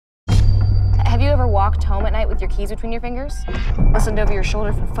you ever walked home at night with your keys between your fingers? Listened over your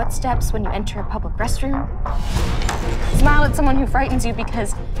shoulder for footsteps when you enter a public restroom? Smile at someone who frightens you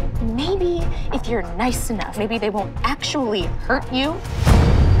because maybe if you're nice enough, maybe they won't actually hurt you?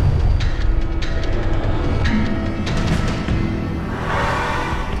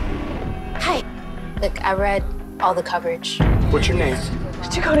 Hi. Look, I read all the coverage. What's your name?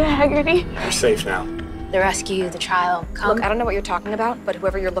 Dakota Haggerty. You're safe now. The rescue, the trial. Look, I don't know what you're talking about, but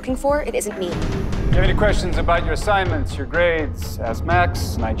whoever you're looking for, it isn't me. Do you have any questions about your assignments, your grades,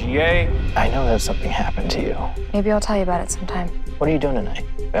 ASMAX, my GA? I know that something happened to you. Maybe I'll tell you about it sometime. What are you doing tonight?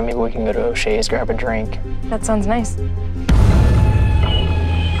 Maybe we can go to O'Shea's, grab a drink. That sounds nice. Hey,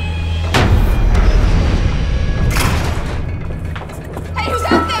 who's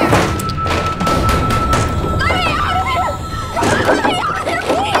out there? Let me out of here! Let me out of here,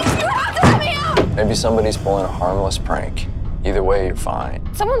 please! You have to let me out! Maybe somebody's pulling a harmless prank. Either way, you're fine.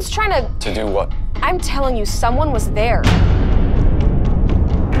 Someone's trying to... To do what? I'm telling you, someone was there.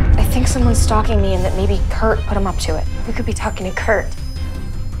 I think someone's stalking me and that maybe Kurt put him up to it. We could be talking to Kurt.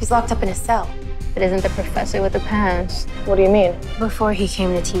 He's locked up in a cell. But isn't the professor with the past? What do you mean? Before he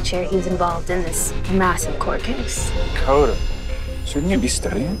came to teach her, he was involved in this massive court case. Dakota, shouldn't you be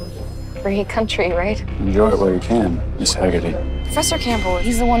studying? Free country, right? Enjoy it while you can, Miss Haggerty. Professor Campbell,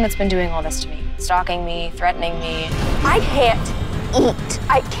 he's the one that's been doing all this to me. Stalking me, threatening me. I can't eat.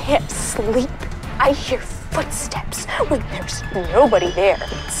 I can't sleep. I hear footsteps when there's nobody there.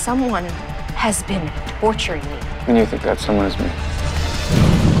 Someone has been torturing me. And you think that someone is me?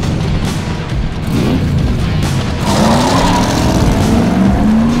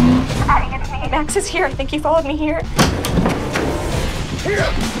 Addie, it's me. Max is here. I think he followed me here.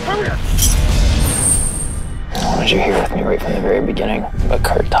 I wanted you here with me right from the very beginning, but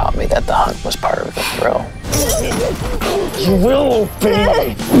Kurt taught me that the hunt was part of the thrill. You will obey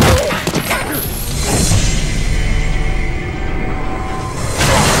me.